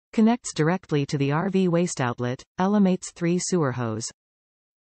Connects directly to the RV waste outlet, elimates 3 sewer hose.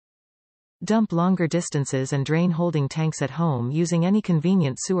 Dump longer distances and drain holding tanks at home using any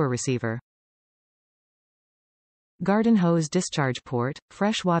convenient sewer receiver. Garden hose discharge port,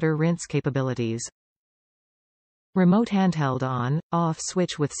 freshwater rinse capabilities. Remote handheld on/off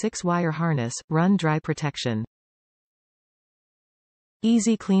switch with 6-wire harness, run dry protection.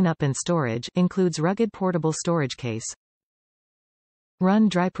 Easy cleanup and storage, includes rugged portable storage case. Run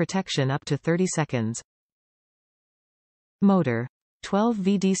dry protection up to 30 seconds. Motor. 12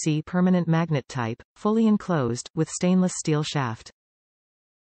 VDC permanent magnet type, fully enclosed, with stainless steel shaft.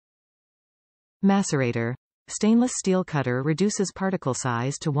 Macerator. Stainless steel cutter reduces particle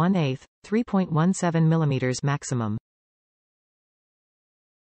size to 1/8, 3.17 mm maximum.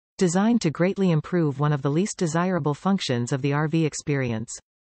 Designed to greatly improve one of the least desirable functions of the RV experience.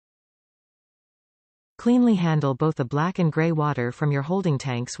 Cleanly handle both the black and gray water from your holding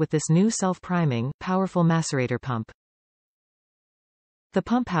tanks with this new self-priming, powerful macerator pump. The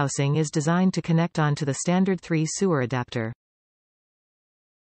pump housing is designed to connect onto the standard 3 sewer adapter.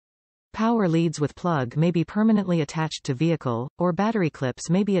 Power leads with plug may be permanently attached to vehicle, or battery clips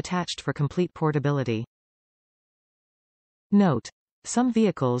may be attached for complete portability. Note: some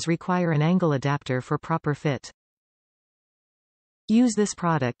vehicles require an angle adapter for proper fit. Use this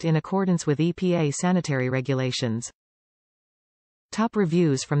product in accordance with EPA Sanitary Regulations. Top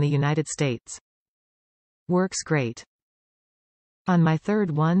reviews from the United States. Works great. On my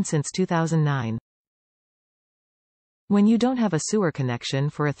third one since 2009. When you don't have a sewer connection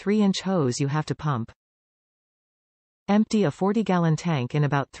for a 3-inch hose, you have to pump. Empty a 40-gallon tank in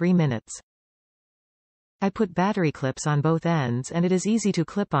about 3 minutes. I put battery clips on both ends and it is easy to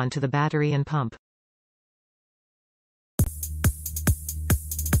clip onto the battery and pump.